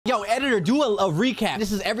Yo, editor, do a recap.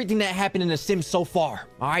 This is everything that happened in The Sims so far.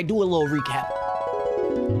 All right, do a little recap.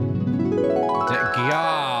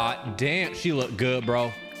 God damn, she looked good,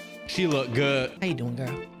 bro. She looked good. How you doing,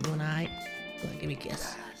 girl? You doing all right? Give me a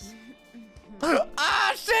kiss.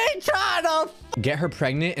 Ah, she tried to get her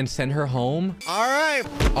pregnant and send her home. All right.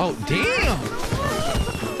 Oh, damn.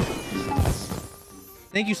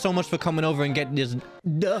 Thank you so much for coming over and getting this.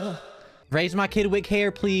 Raise my kid with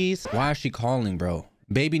care, please. Why is she calling, bro?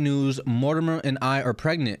 Baby news, Mortimer and I are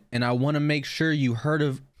pregnant, and I want to make sure you heard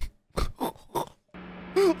of...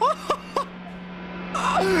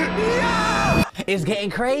 Yeah! It's getting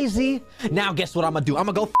crazy. Now guess what I'm gonna do? I'm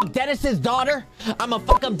gonna go fuck Dennis's daughter. I'm gonna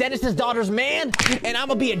fuck up Dennis's daughter's man, and I'm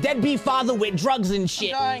gonna be a deadbeat father with drugs and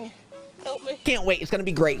shit. I'm dying. Help me. Can't wait. It's gonna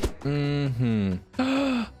be great.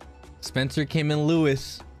 Spencer, Kim, and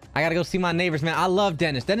Lewis. I gotta go see my neighbors, man. I love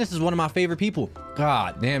Dennis. Dennis is one of my favorite people.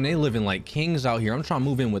 God damn, they living like kings out here. I'm trying to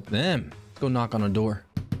move in with them. Let's go knock on the door.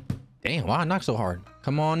 Damn, why I knock so hard?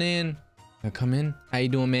 Come on in. Come in. How you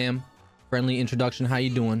doing, ma'am? Friendly introduction. How you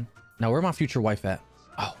doing? Now, where my future wife at?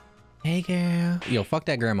 Oh, hey, girl. Yo, fuck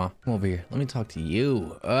that grandma. Come over here. Let me talk to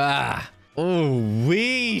you. Oh,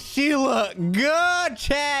 she look good,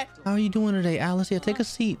 chat. How are you doing today, Alice? Yeah, take a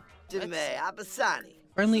seat.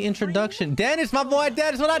 Friendly introduction. Dennis, my boy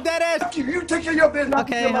Dennis. What up, Dennis? You take care of your business.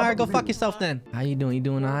 Okay, all right, go fuck yourself then. How you doing? You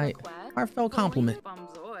doing all right? Heartfelt compliment.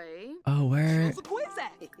 Oh, where?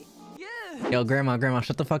 Yo, grandma,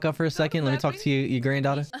 shut the fuck up for a second. Let me talk to your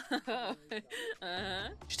granddaughter.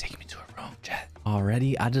 She's taking me to her room, chat.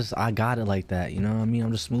 Already? I got it like that. You know what I mean?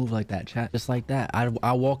 I'm just smooth like that, chat. Just like that.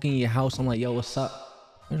 I walk in your house. I'm like, yo, what's up?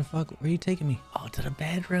 Where the fuck? Where you taking me? Oh, to the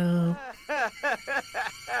bedroom.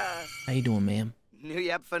 How you doing, ma'am?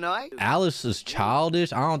 Alice is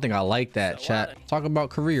childish. I don't think I like that, chat. Talk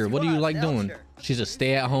about career. What do you like doing? She's a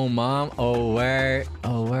stay-at-home mom. Oh, where?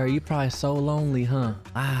 Oh, where? You probably so lonely, huh?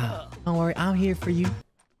 Wow. Don't worry, I'm here for you.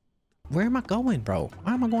 Where am I going, bro?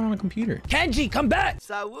 Why am I going on a computer? Kenji, come back!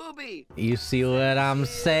 You see what I'm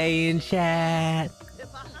saying, chat?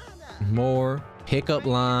 More pickup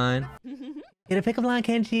line. Get a pickup line,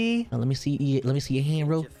 Kenji. Oh, let me see your hand,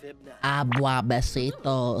 bro. Agua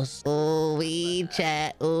besitos. Ooh-wee,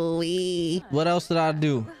 chat. Ooh-wee. What else did I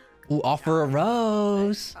do? Ooh, offer a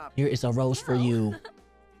rose. Here is a rose for you.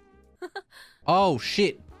 Oh,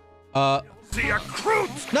 shit. No,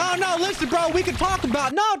 listen, bro. We can talk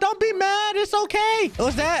about... No, don't be mad. It's okay.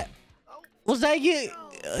 Was that you?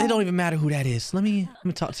 It don't even matter who that is. Let me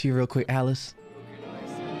talk to you real quick, Alice.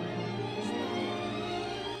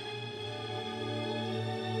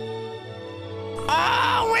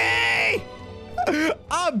 Oh, wait!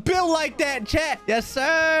 I'm built like that, chat. Yes,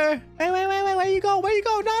 sir. Wait. Where you go? Where you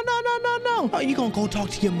go? No. Oh, you gonna go talk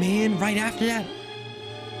to your man right after that?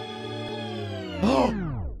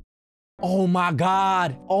 Oh my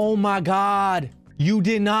God. Oh my God. You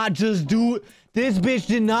did not just do it. This bitch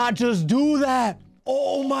did not just do that.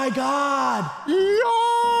 Oh my God.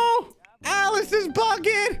 Yo! Alice is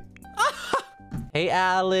bugging. Hey,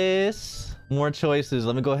 Alice. More choices.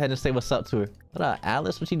 Let me go ahead and say what's up to her. What up,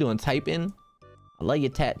 Alice? What you doing? Typing? I love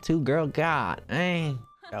your tattoo, girl. God, dang.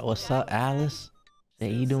 Yo, what's up, Alice?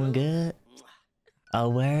 Say you doing good? Oh,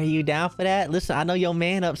 where are you down for that? Listen, I know your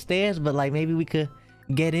man upstairs, but like maybe we could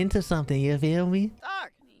get into something. You feel me?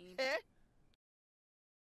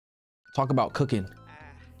 Talk about cooking.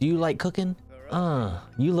 Do you like cooking?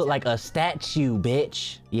 You look like a statue,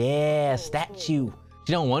 bitch. Yeah, statue.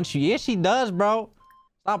 She don't want you. Yeah, she does, bro.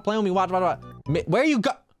 Stop playing with me. Watch. Where you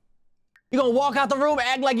go? You gonna walk out the room and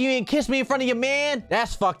act like you didn't kiss me in front of your man?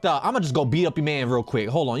 That's fucked up. I'm gonna just go beat up your man real quick.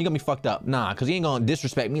 Hold on, you got me fucked up. Nah, cause you ain't gonna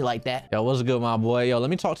disrespect me like that. Yo, what's good, my boy? Yo, let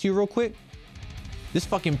me talk to you real quick. This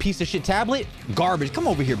fucking piece of shit tablet? Garbage. Come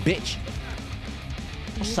over here, bitch.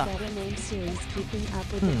 What's up?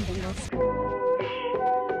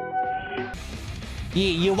 Yeah,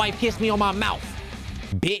 your wife kissed me on my mouth.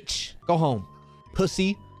 Bitch. Go home.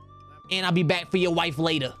 Pussy. And I'll be back for your wife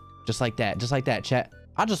later. Just like that, chat.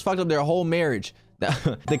 I just fucked up their whole marriage.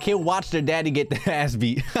 The kid watched their daddy get the ass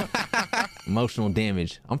beat. Emotional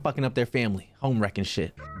damage. I'm fucking up their family. Homewrecking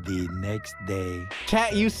shit. The next day.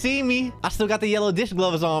 Chat, you see me? I still got the yellow dish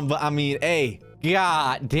gloves on, but I mean, hey.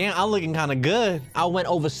 God damn, I'm looking kind of good. I went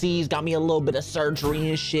overseas, got me a little bit of surgery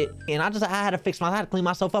and shit. And I had to I had to clean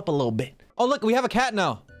myself up a little bit. Oh, look, we have a cat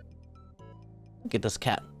now. Look at this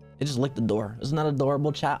cat. It just licked the door. Isn't that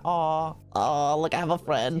adorable, chat? Oh, look, I have a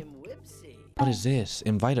friend. What is this?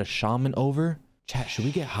 Invite a shaman over? Chat, should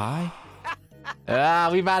we get high?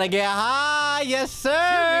 We about to get high. Yes,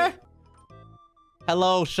 sir.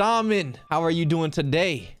 Hello, shaman. How are you doing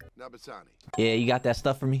today? Yeah, you got that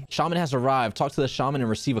stuff for me? Shaman has arrived. Talk to the shaman and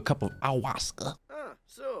receive a cup of ayahuasca.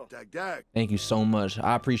 Thank you so much.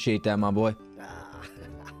 I appreciate that, my boy.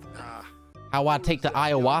 How I take the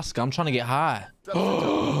ayahuasca? I'm trying to get high.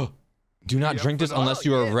 Do not drink this unless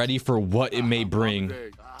you are ready for what it may bring.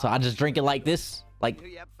 So I just drink it like this? Like,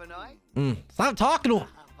 stop talking to him.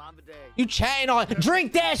 You chatting on.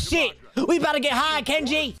 Drink that shit. We about to get high,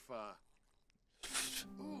 Kenji.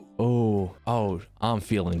 Oh, I'm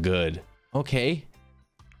feeling good. Okay.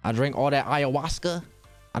 I drank all that ayahuasca.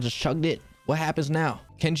 I just chugged it. What happens now?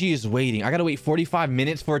 Kenji is waiting. I gotta wait 45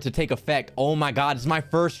 minutes for it to take effect. Oh my God, it's my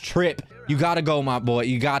first trip. You gotta go, my boy.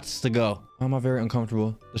 You got to go. Why am I very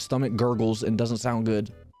uncomfortable? The stomach gurgles and doesn't sound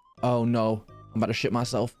good. Oh no, I'm about to shit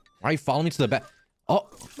myself. Why are you following me to the back? Oh.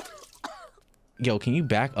 Yo, can you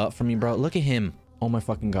back up for me, bro? Look at him. Oh my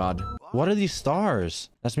fucking God. What are these stars?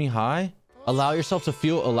 That's me high? Allow yourself to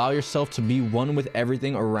feel, allow yourself to be one with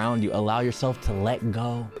everything around you. Allow yourself to let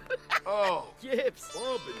go. Oh, yips.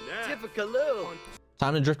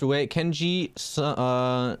 Time to drift away. Kenji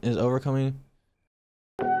is overcoming.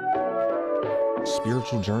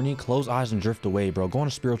 Spiritual journey. Close eyes and drift away, bro. Go on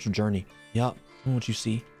a spiritual journey. Yup. I know what you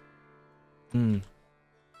see.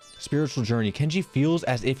 Spiritual journey. Kenji feels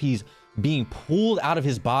as if he's being pulled out of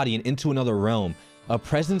his body and into another realm. A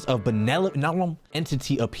presence of benevolent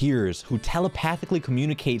entity appears who telepathically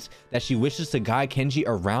communicates that she wishes to guide Kenji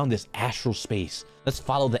around this astral space. Let's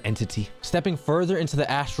follow the entity. Stepping further into the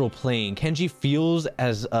astral plane, Kenji feels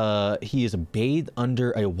as he is bathed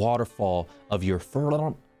under a waterfall of your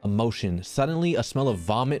emotion. Suddenly, a smell of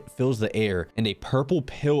vomit fills the air and a purple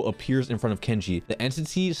pill appears in front of Kenji. The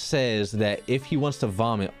entity says that if he wants to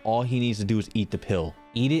vomit, all he needs to do is eat the pill.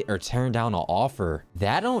 Eat it or turn down an offer.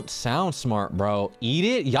 That don't sound smart, bro. Eat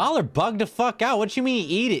it? Y'all are bugged the fuck out. What you mean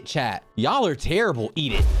eat it, chat? Y'all are terrible.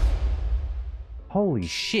 Eat it. Holy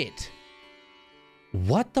shit.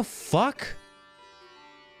 What the fuck?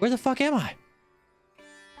 Where the fuck am I?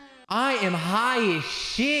 I am high as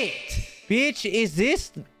shit. Bitch, is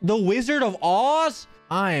this the Wizard of Oz?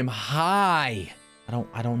 I am high.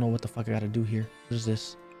 I don't know what the fuck I gotta do here. What is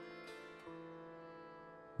this?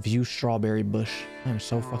 View strawberry bush. I'm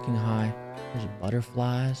so fucking high. There's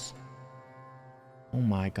butterflies. Oh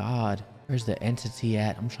my God. Where's the entity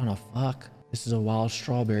at? I'm trying to fuck. This is a wild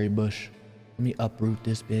strawberry bush. Let me uproot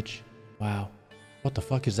this bitch. Wow. What the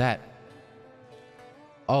fuck is that?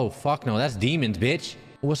 Oh, fuck no. That's demons, bitch.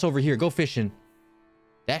 What's over here? Go fishing.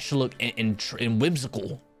 That should look and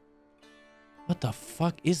whimsical. What the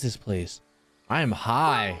fuck is this place? I am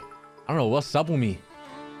high. I don't know what's up with me.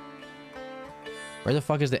 Where the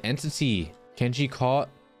fuck is the entity? Kenji caught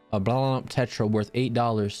a blah tetra worth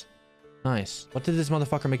 $8. Nice. What did this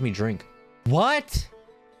motherfucker make me drink? What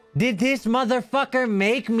did this motherfucker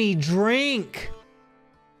make me drink?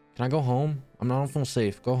 Can I go home? I don't feel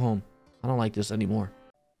safe. Go home. I don't like this anymore.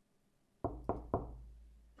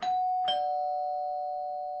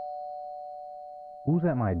 Who's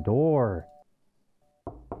at my door?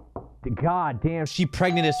 God damn, she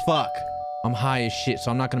pregnant as fuck. I'm high as shit,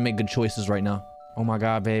 so I'm not gonna make good choices right now. Oh my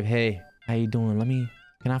God, babe. Hey, how you doing?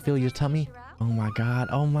 Can I feel your tummy? Oh my God.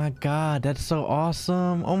 Oh my God. That's so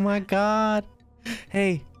awesome. Oh my God.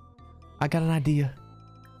 Hey, I got an idea.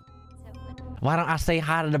 Why don't I say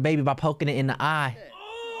hi to the baby by poking it in the eye?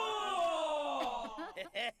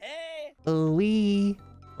 Ooh-wee.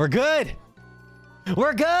 We're good.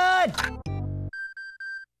 We're good.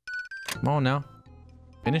 Come on now.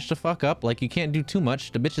 Finish the fuck up. Like, you can't do too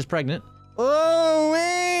much. The bitch is pregnant.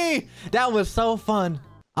 Ooh-wee. That was so fun.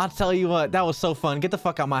 I'll tell you what, that was so fun. Get the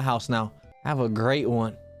fuck out my house now. Have a great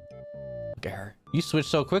one. Look at her. You switched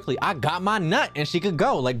so quickly. I got my nut and she could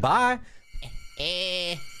go. Like, bye.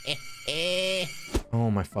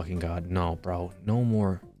 Oh my fucking God. No, bro. No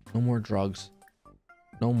more. No more drugs.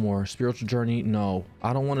 No more. Spiritual journey. No.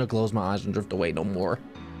 I don't want to close my eyes and drift away no more.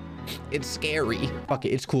 It's scary. Fuck it.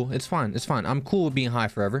 It's cool. It's fine. It's fine. I'm cool with being high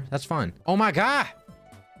forever. That's fine. Oh my God.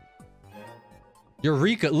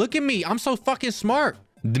 Eureka. Look at me. I'm so fucking smart.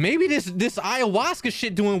 Maybe this ayahuasca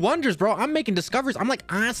shit doing wonders, bro. I'm making discoveries. I'm like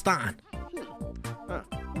Einstein.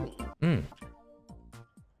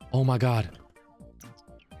 Oh my God.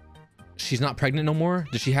 She's not pregnant no more?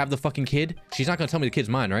 Does she have the fucking kid? She's not gonna tell me the kid's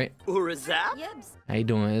mine, right? How you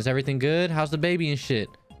doing? Is everything good? How's the baby and shit?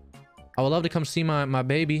 I would love to come see my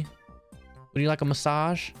baby. Would you like a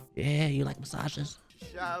massage? Yeah, you like massages?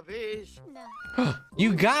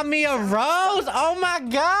 You got me a rose? Oh my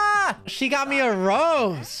God! She got me a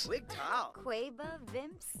rose.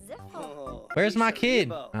 Where's my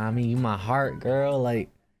kid? I mean, you my heart, girl. Like,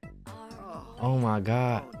 oh my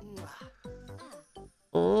God.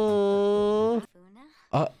 Oh.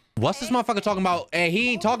 What's this motherfucker talking about? Hey,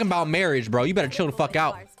 he ain't talking about marriage, bro. You better chill the fuck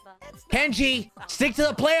out. Kenji, stick to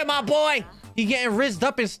the plan, my boy. He getting rizzed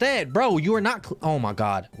up instead. Bro, you are not... Oh my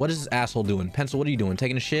God. What is this asshole doing? Pencil, what are you doing?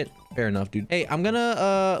 Taking a shit? Fair enough, dude. Hey, I'm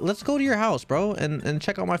gonna, let's go to your house, bro, and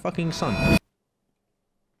check out my fucking son.